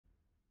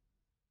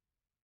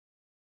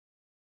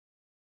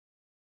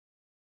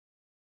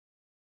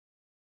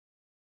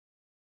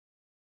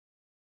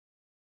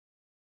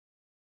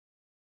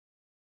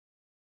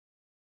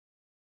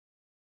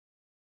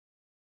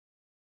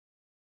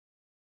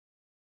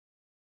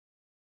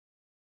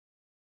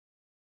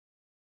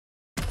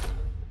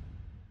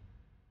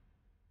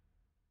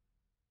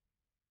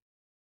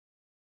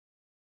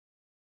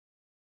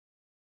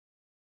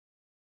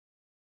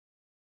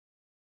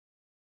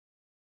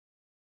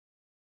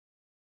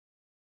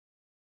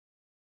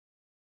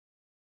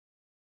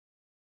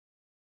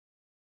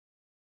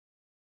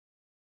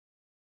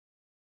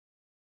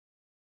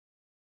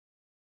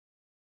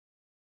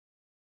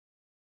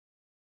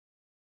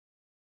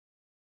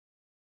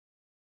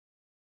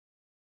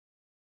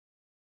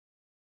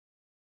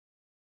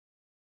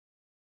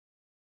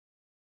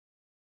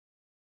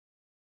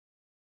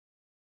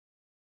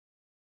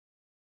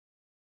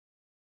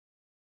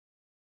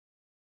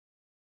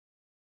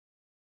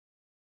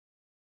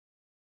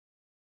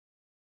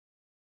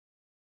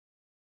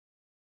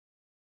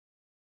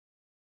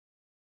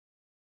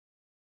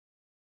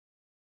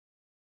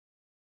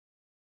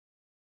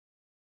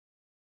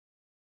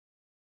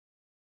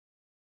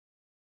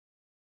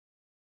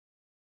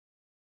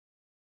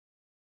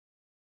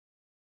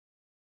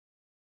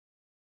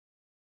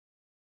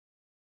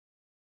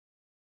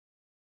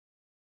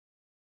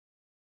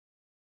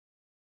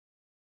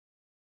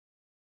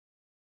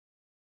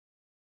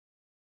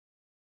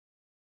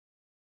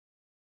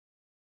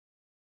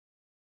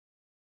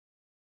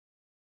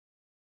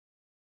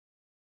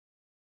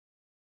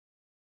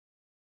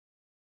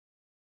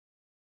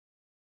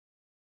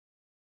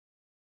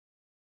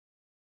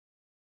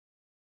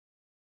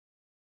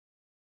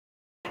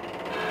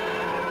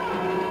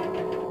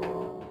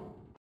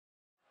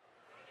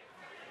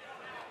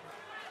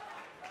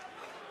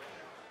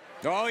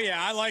Oh, yeah,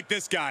 I like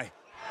this guy.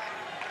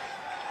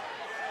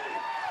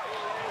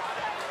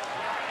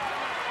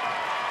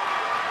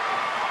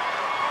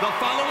 The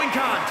following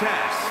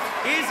contest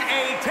is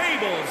a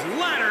tables,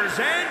 ladders,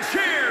 and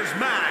chairs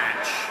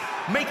match.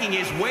 Making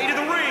his way to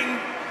the ring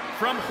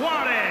from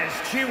Juarez,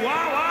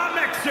 Chihuahua,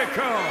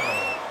 Mexico.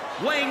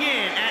 Weighing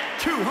in at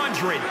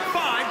 205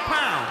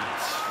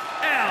 pounds,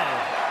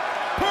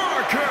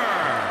 Parker.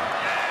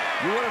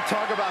 You want to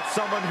talk about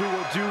someone who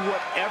will do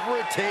whatever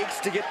it takes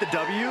to get the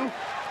W?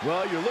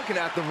 Well, you're looking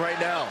at them right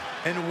now.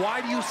 And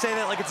why do you say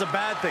that like it's a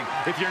bad thing?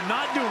 If you're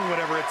not doing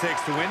whatever it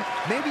takes to win,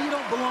 maybe you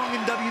don't belong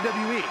in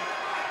WWE.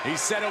 He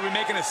said he'll be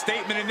making a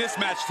statement in this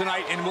match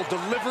tonight and will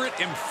deliver it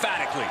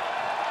emphatically.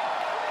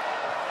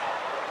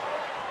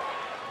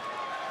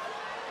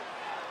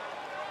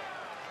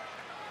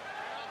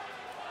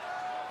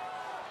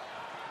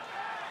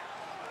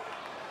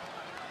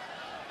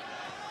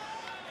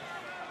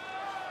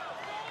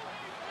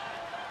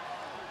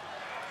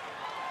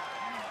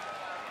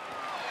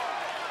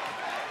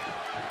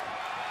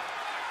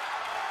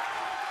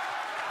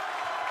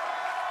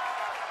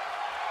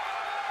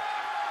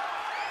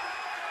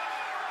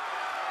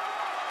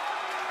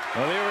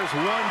 Well, there is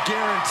one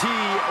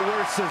guarantee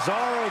where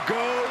Cesaro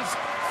goes,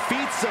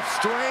 feats of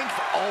strength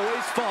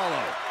always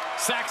follow.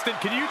 Saxton,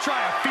 can you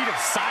try a feat of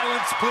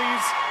silence,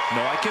 please?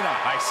 No, I cannot.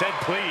 I said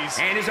please.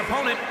 And his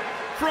opponent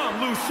from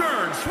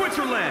Lucerne,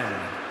 Switzerland,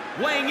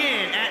 weighing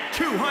in at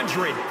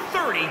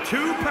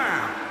 232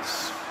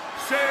 pounds,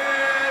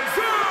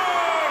 Cesaro!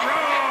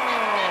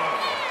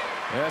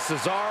 Yeah,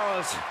 Cesaro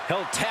has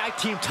held tag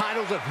team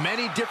titles with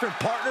many different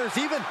partners,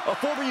 even a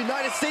former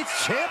United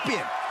States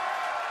champion.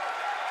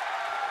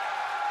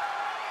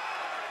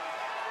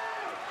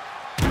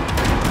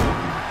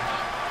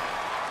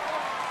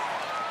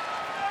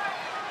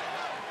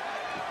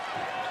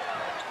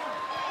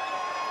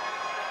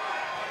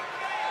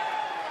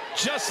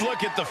 Just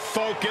look at the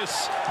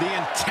focus, the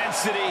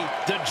intensity,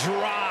 the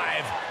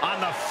drive on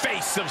the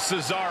face of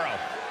Cesaro.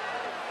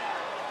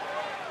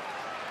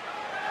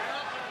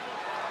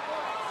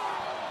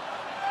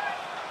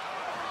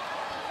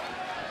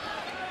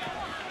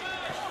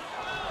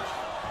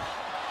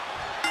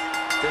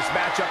 This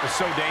matchup is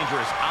so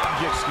dangerous.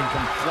 Objects can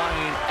come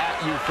flying at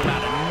you from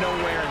out of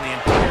nowhere, and the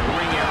entire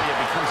ring area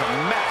becomes a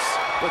mess.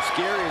 What's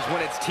scary is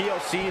when it's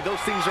TLC, those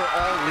things are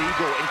all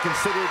legal and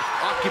considered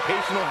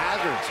occupational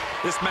hazards.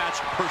 This match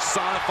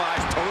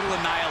personifies total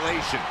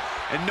annihilation,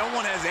 and no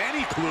one has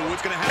any clue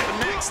what's going to happen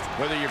next.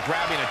 Whether you're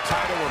grabbing a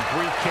title or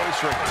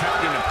briefcase or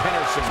attempting a pin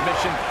or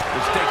submission,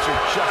 the stakes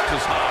are just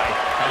as high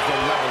as the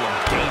level of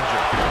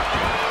danger.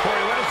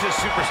 Corey, what does this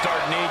superstar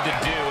need to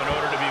do in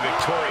order to be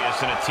victorious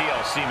in a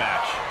TLC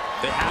match?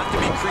 They have to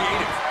be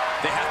creative.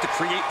 They have to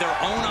create their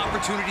own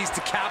opportunities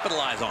to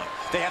capitalize on.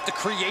 They have to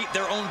create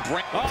their own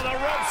brand. Oh, the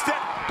rope step.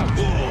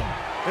 Boom.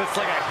 It's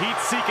like a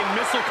heat-seeking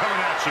missile coming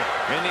at you.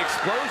 And the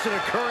explosion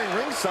occurring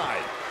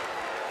ringside.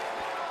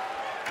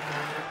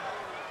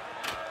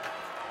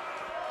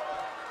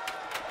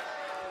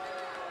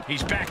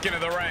 He's back into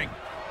the ring.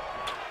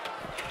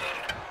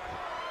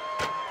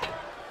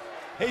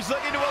 He's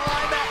looking to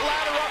align that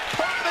ladder up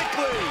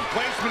perfectly.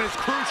 Placement is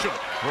crucial.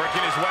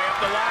 Working his way up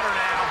the ladder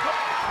now.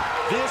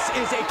 This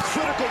is a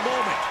critical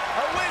moment.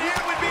 A win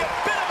here would be a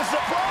bit of a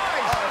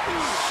surprise.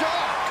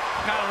 Shock.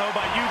 I don't know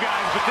about you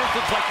guys, but this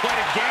looks like quite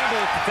a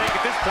gamble to take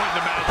at this point in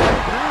the match.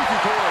 Agree with you,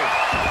 Corey.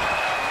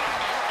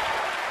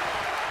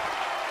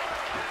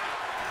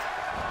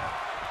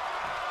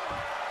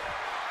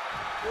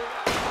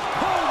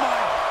 Oh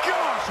my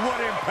gosh, what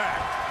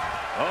impact!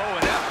 Oh,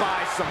 and that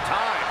buys some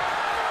time.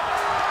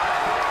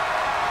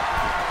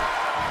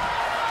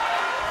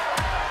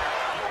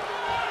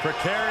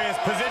 Precarious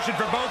position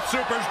for both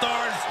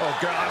superstars. Oh,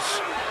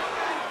 gosh.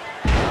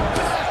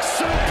 Back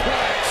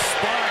suplex.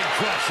 Spine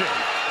crushing.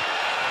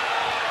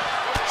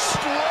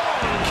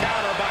 Strong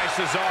counter by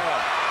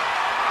Cesaro.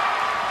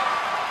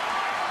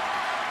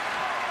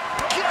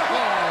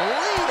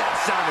 Golly, that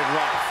sounded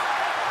rough.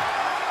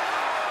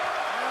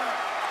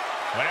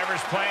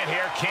 Whatever's playing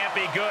here can't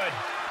be good.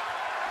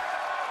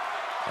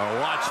 Oh,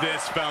 watch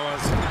this,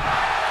 fellas.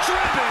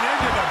 Driven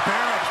into the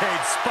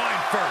barricade, spine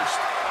first.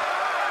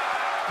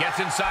 Gets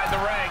inside the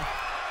ring.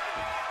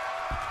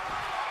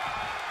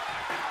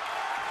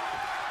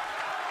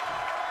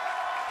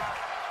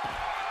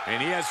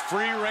 And he has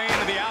free reign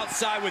to the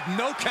outside with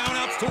no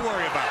countouts to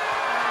worry about.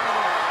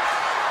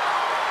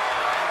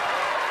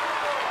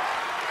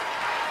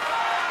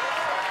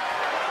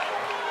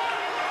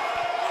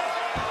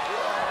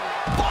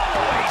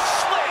 Fallaway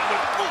slam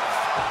with oof.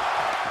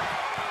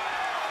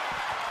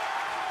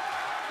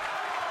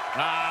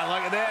 Ah,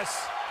 look at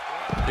this.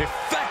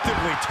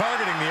 Effectively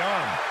targeting the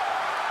arm.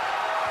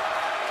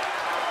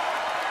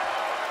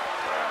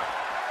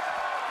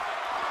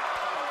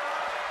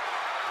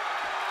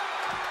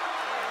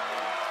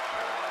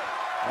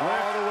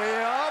 All the way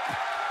up.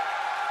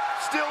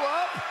 Still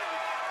up.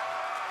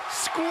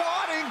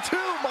 Squatting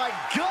too, my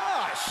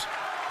gosh.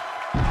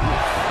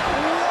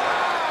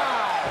 Wow.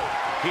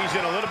 He's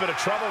in a little bit of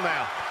trouble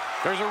now.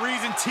 There's a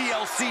reason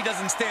TLC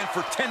doesn't stand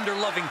for tender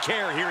loving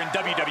care here in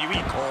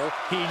WWE, Cole.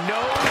 He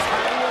knows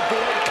how to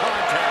avoid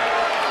contact.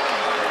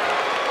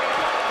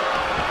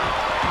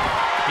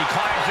 He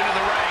climbs into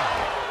the ring.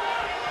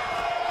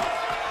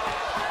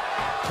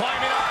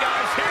 Climbing up,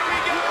 guys. Here we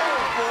go.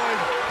 Oh, boy.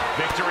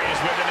 Victory is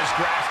within his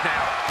grasp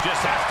now.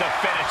 Just has to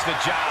finish the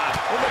job.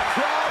 And the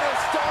crowd is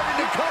starting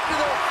to come to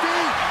their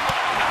feet.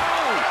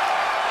 Ow!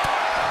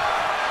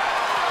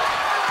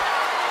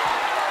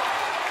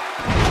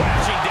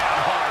 Crashing down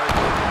hard.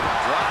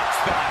 Drops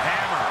the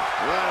hammer.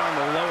 Right on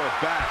the lower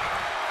back.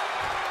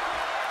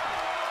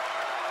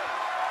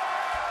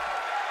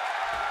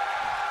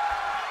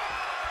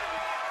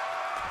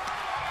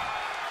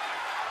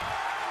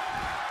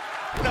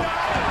 No,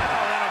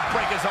 that'll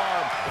break his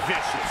arm.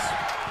 Vicious.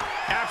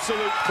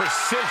 Absolute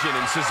precision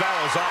in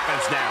Cesaro's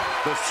offense now.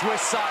 The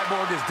Swiss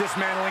cyborg is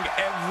dismantling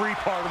every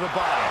part of the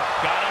body.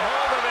 Got a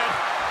hold of it.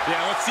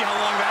 Yeah, let's see how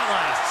long that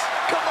lasts.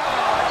 Come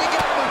on, you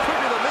got to move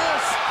quicker than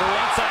this. For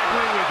once, I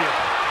agree with you.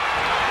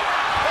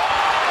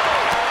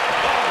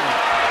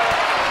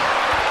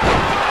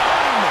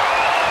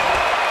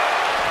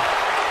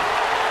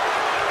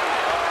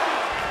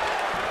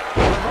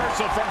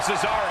 Reversal from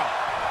Cesaro.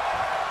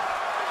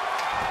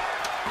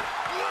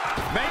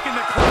 Making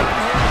the climb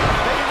here.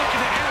 They're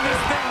looking to end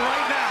this thing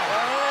right now.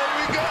 There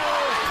we go.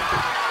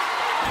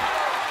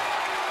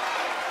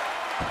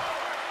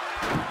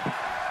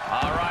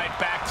 All right,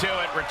 back to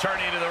it.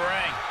 Returning to the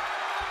ring.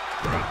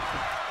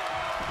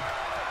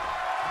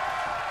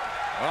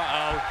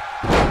 Uh-oh.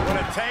 What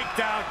a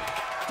takedown.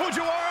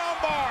 Fujiwara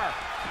armbar.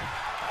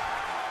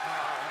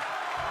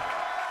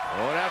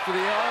 Going after the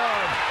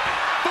arm.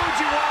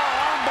 Fujiwara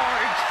armbar.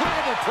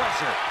 Incredible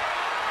pressure.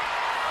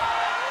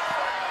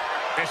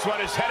 This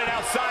one is headed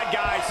outside,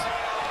 guys.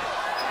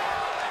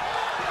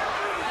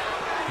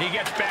 He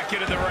gets back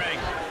into the ring.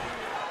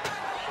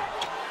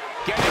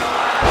 Getting a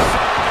lot of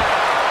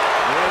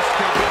This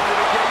could be the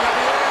beginning of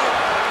the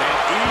end. and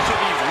each of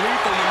these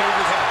lethal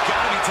maneuvers have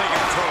got to be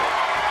taking a toll.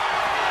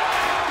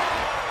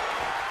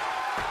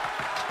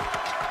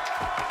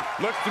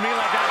 Looks to me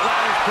like that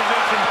ladder's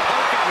positioned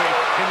perfectly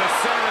in the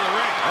center of the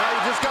ring. Now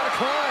you just got to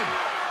climb.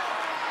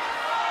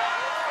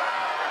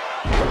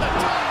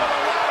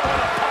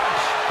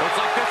 Looks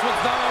like this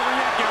one's not over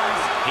yet,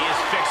 guys. He is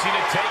fixing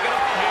to take it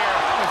all here.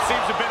 It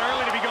seems a bit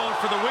early to be going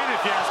for the win,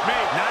 if you ask me.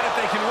 Not if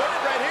they can win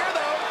it right here,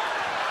 though.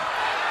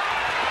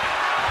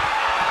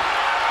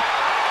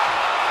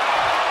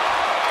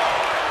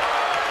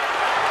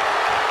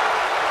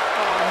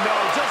 Oh, no,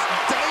 just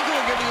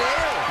dangling in the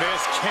air.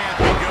 This can't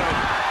be good.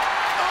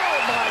 Oh,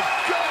 my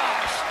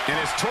gosh. And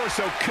his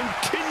torso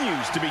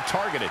continues to be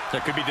targeted.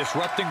 That could be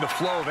disrupting the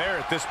flow of air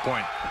at this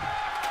point.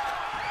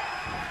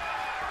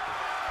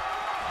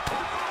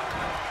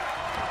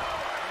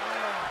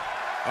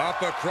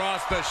 Up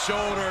across the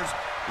shoulders,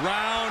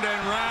 round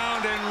and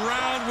round and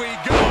round we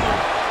go.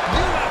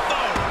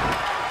 UFO!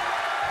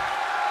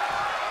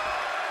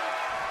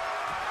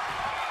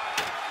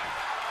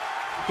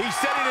 He's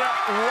setting it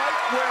up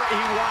right where he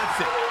wants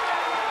it.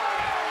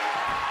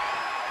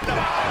 Oh,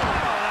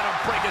 that'll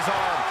break his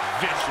arm.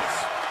 Vicious.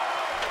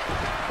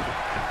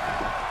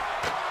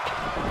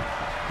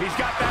 He's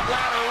got that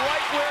ladder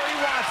right where he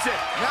wants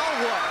it. Now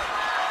what?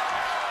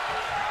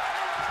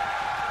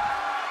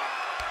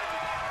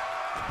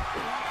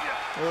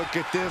 Look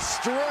at this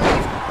strength.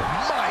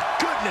 My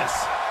goodness.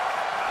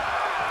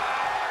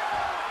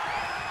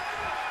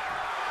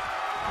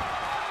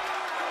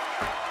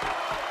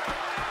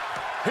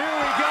 Here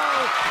we go,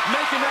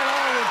 making that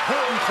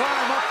all-important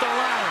climb up the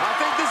ladder. I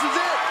think this is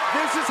it.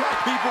 This is how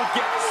people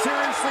get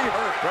seriously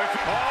hurt.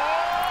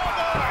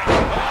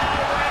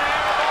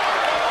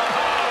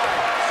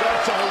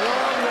 Such a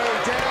long way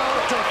down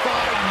to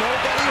find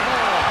nobody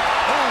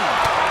home.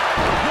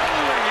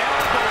 Rolling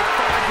elbow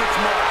finds its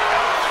mark.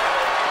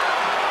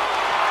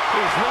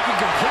 He's looking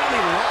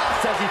completely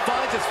lost as he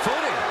finds his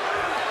footing.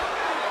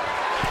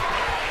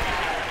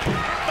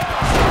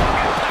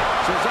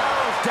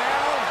 Cesaro's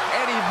down,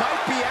 and he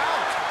might be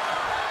out.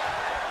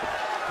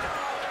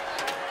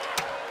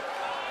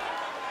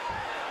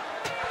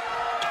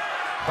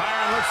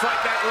 Byron, looks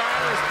like that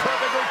ladder is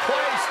perfectly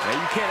placed. Now,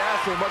 you can't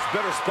ask for a much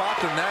better spot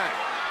than that.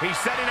 He's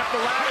setting up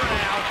the ladder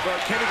now. But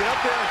can he get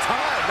up there in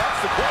time? That's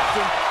the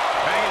question.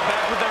 Hanging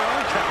back with their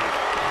own count.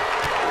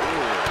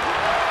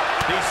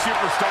 These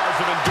superstars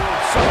have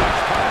endured so much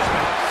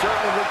punishment.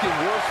 Certainly looking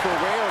worse for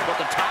wear, but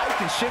the tide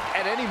can shift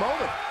at any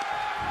moment.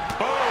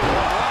 Boom!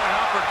 What an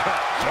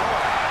uppercut.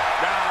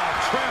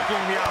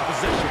 Trampling the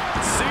opposition.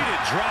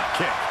 Seated drop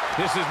kick.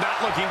 This is not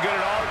looking good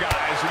at all,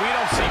 guys. We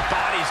don't see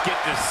bodies get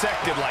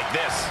dissected like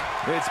this.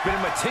 It's been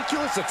a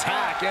meticulous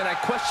attack, and I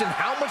question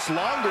how much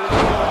longer it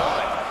will go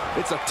on.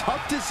 It's a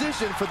tough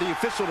decision for the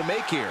official to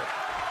make here.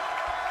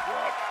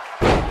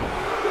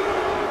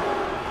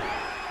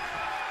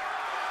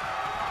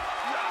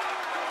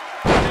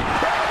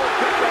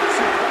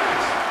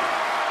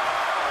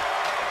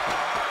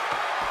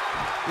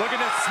 Looking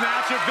to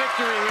snatch a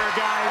victory here,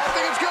 guys. I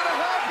think it's going to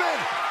happen.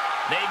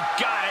 They've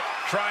got it.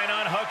 Try and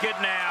unhook it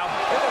now.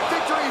 And a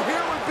victory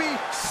here would be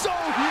so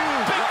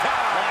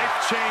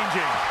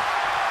changing.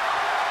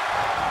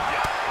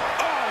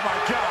 Oh, my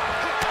God.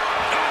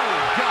 Oh,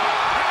 God.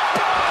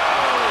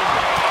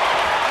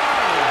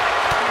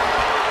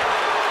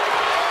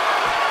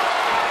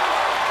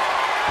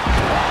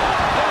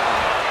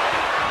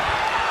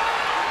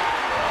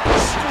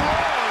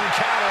 Strong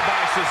counter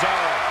by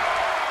Cesaro.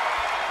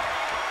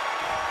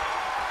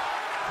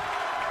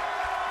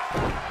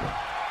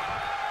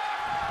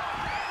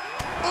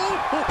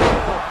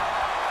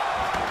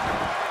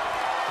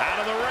 Out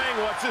of the ring,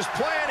 what's his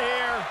plan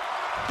here?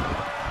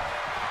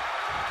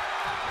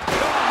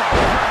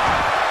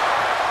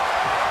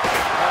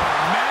 Oh,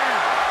 man.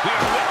 We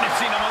are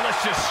witnessing a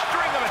malicious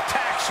string of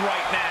attacks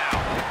right now.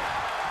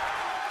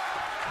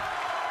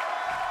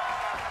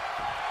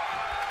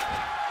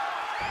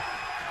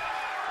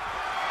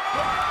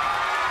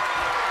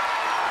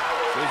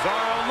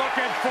 Cesaro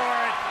looking for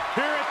it.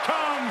 Here it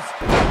comes.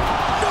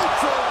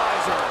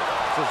 Neutralizer.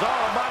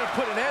 Cesaro might have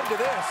put an end to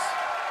this.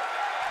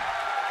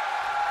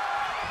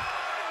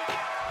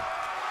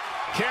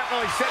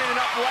 Carefully setting it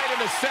up right in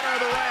the center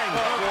of the ring.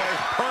 Oh, boy.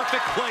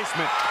 Perfect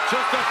placement.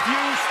 Just a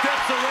few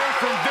steps away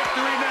from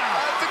victory now.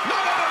 No.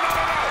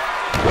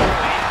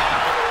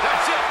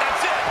 That's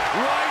it.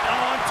 Right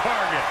on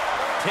target.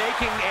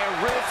 Taking a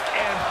risk,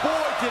 and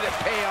boy, did it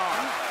pay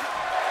off.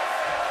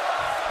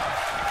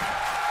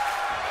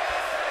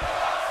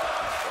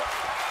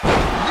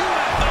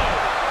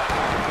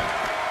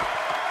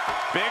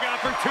 Big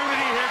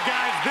opportunity here,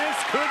 guys. This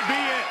could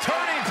be it.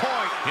 Turning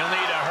point. He'll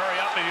need to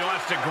hurry up if he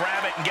wants to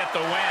grab it and get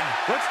the win.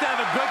 Looks to have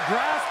a good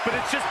grasp, but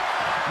it's just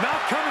not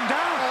coming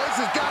down. Oh,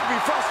 this has got to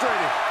be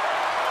frustrating.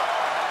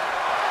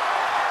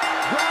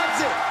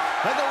 Grabs it,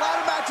 and the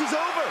ladder match is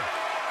over.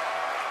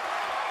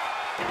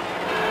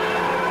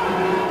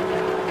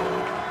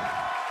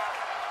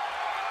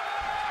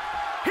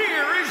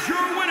 Here is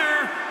your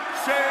winner,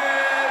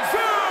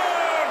 Cesaro!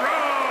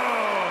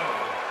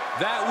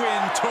 That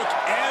win took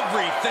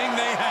everything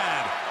they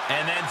had.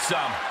 And then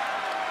some.